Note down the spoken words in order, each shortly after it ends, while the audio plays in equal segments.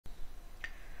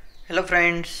Hello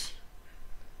friends,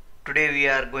 today we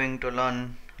are going to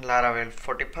learn Laravel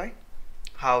Fortify,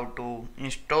 how to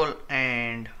install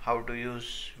and how to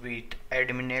use with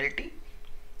AdminLTE.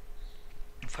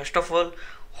 First of all,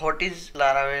 what is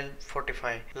Laravel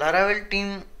Fortify? Laravel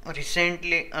team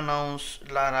recently announced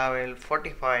Laravel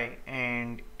Fortify,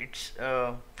 and it's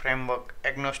a framework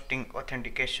agnostic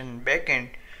authentication backend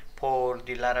for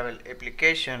the Laravel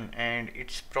application, and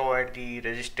it's provide the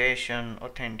registration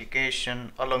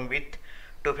authentication along with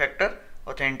two-factor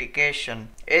authentication.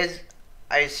 As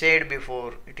I said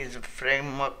before, it is a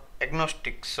framework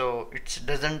agnostic, so it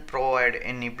doesn't provide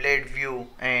any blade view,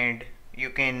 and you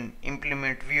can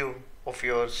implement view of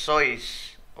your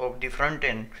choice of the front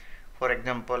end. For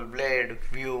example, blade,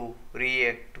 view,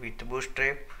 react with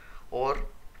bootstrap or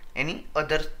any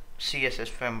other css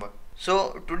framework.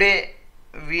 So today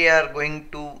we are going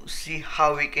to see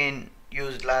how we can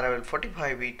use Laravel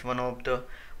Fortify with one of the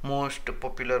most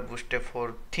popular bootstrap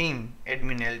for theme,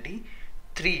 AdminLTE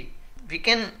 3. We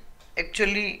can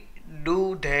actually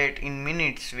do that in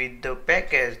minutes with the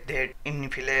package that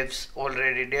Infilabs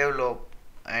already developed,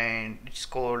 and it's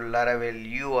called Laravel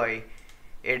UI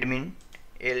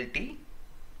AdminLTE.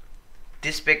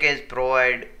 This package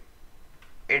provides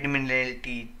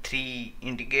AdminLTE 3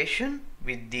 integration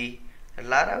with the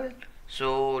Laravel.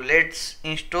 So let's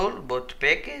install both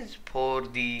packages for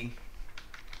the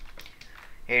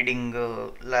adding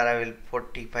Laravel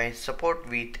Fortify support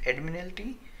with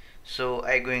AdminLTE. So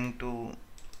I'm going to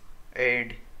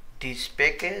add this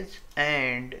package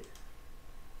and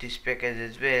this package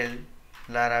as well,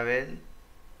 Laravel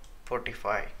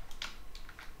Fortify.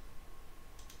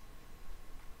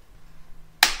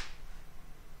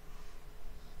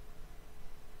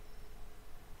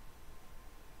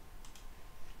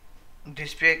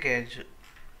 This package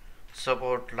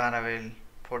support Laravel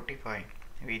Fortify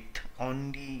with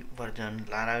only version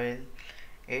Laravel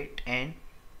 8 and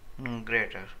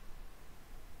greater.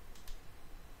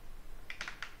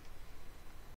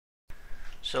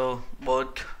 So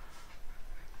both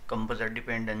composer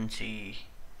dependency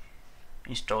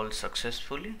installed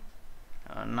successfully.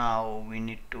 Now we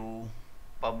need to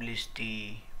publish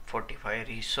the Fortify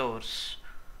resource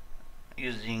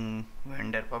using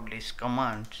vendor publish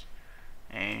commands,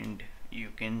 and you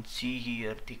can see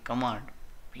here the command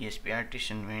php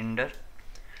artisan vendor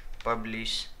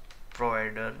publish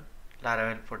provider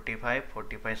Laravel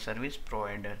Fortify service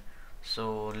provider.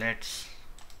 So let's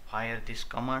fire this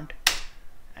command,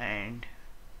 and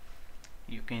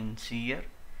you can see here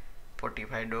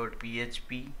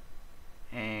fortify.php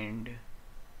and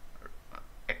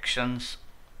actions,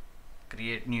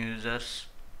 create new users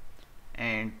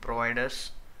and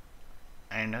providers,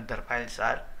 and other files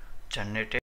are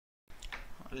generated.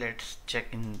 Let's check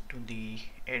into the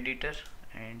editor,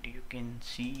 and you can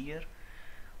see here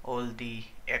all the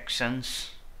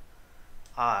actions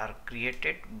are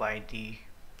created by the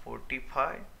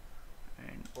Fortify,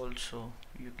 and also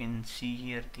you can see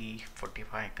here the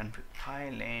Fortify config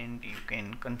file, and you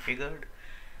can configure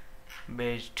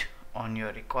based on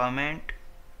your requirement.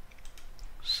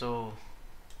 So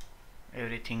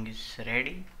everything is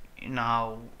ready.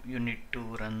 Now you need to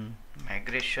run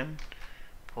migration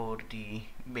for the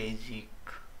basic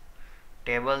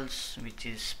tables which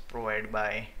is provided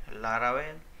by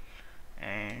Laravel,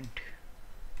 and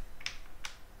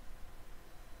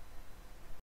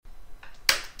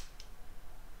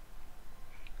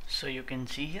so you can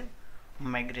see here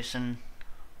migration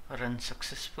run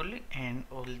successfully, and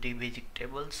all the basic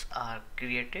tables are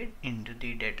created into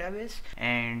the database.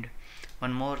 And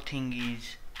one more thing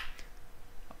is,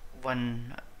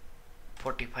 one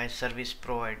Fortify service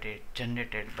provided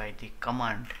generated by the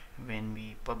command when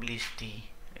we publish the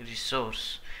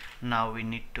resource. Now we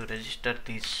need to register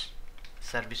this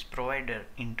service provider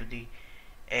into the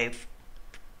f.config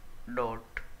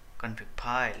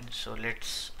file. So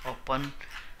let's open,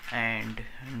 and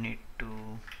need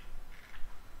to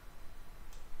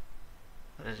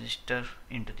register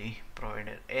into the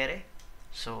provider array.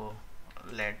 So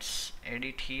let's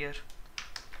edit here,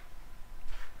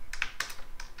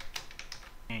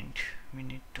 and we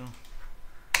need to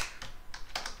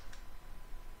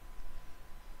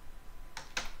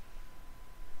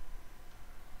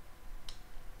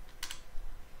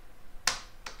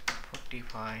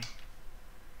Fortify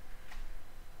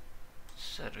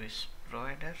service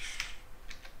provider.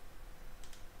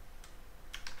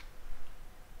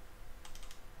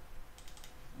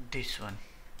 This one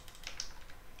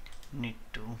need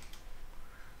to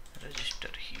register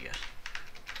here.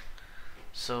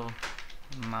 So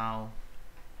now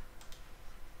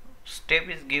step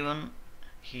is given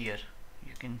here,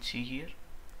 you can see here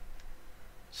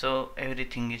So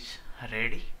everything is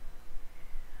ready,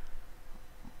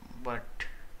 but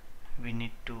we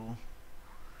need to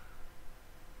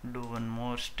do one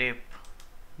more step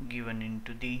given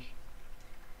into the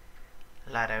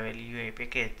Laravel UI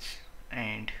package,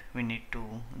 and we need to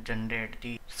generate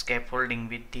the scaffolding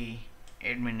with the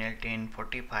AdminLTE and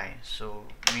Fortify. So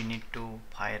we need to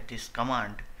fire this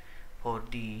command for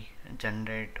the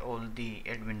generate all the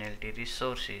AdminLTE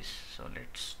resources. So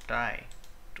let's try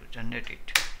to generate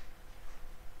it,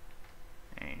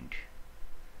 and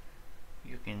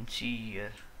you can see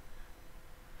here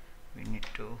we need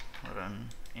to run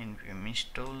npm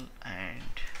install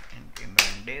and npm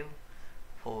run dev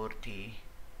for the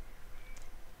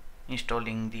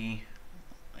installing the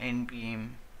npm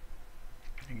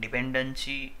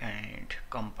dependency and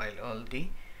compile all the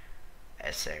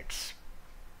assets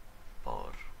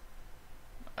for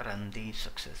run the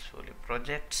successfully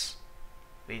projects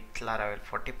with Laravel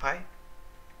Fortify.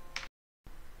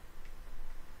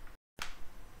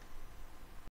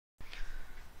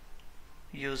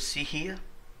 You see here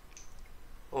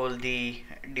all the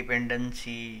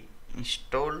dependency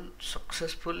installed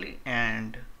successfully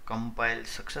and compiled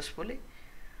successfully.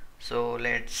 So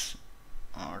let's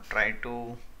try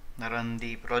to run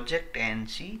the project and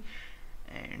see,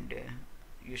 and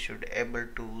you should able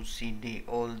to see the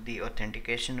all the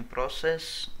authentication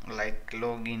process like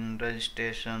login,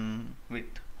 registration with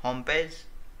home page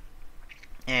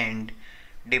and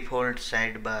default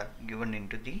sidebar given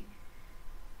into the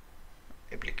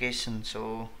application.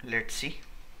 So let's see.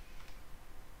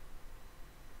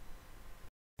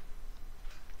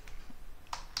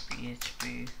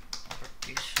 PHP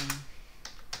partition.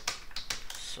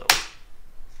 So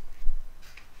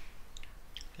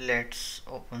let's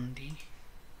open the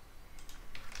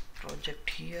project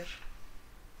here,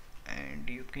 and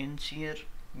you can see here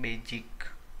basic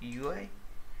UI.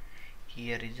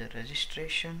 Here is a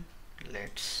registration.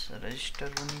 Let's register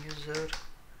one user.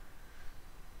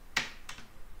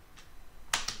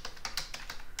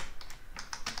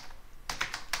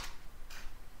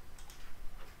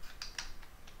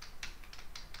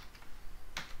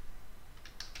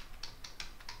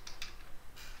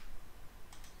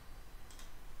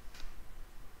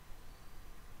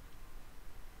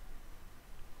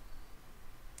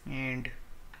 And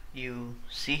you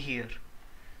see here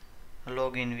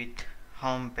login with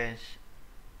home page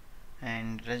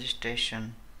and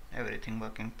registration, everything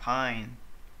working fine.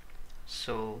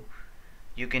 So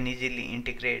you can easily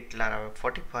integrate Laravel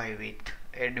Fortify with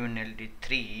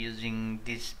AdminLTE using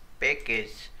this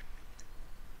package.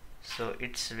 So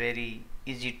it's very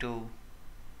easy to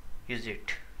use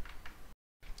it.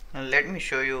 Now let me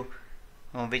show you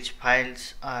which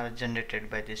files are generated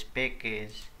by this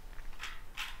package.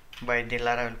 By the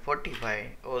Laravel Fortify,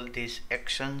 all these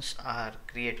actions are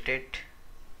created.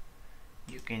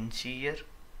 You can see here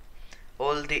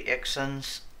all the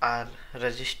actions are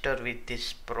registered with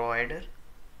this provider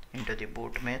into the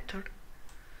boot method.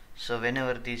 So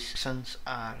whenever these actions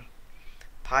are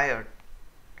fired,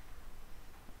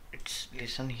 it's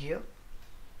listen here,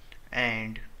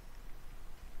 and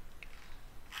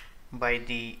by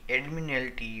the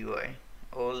AdminLTE UI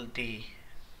all the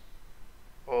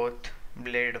auth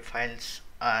blade files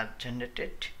are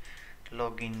generated: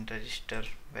 login, register,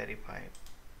 verify,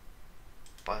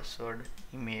 password,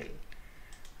 email,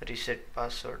 reset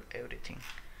password, everything.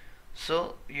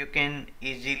 So you can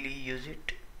easily use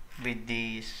it with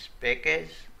this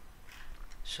package.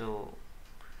 So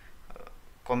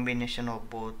combination of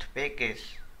both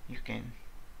package, you can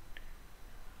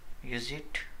use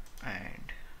it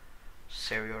and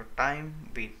save your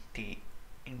time with the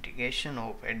integration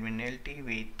of AdminLTE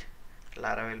with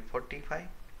Laravel Fortify.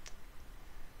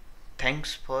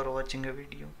 Thanks for watching a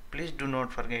video. Please do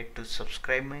not forget to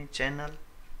subscribe my channel,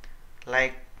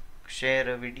 like, share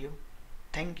a video.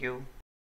 Thank you.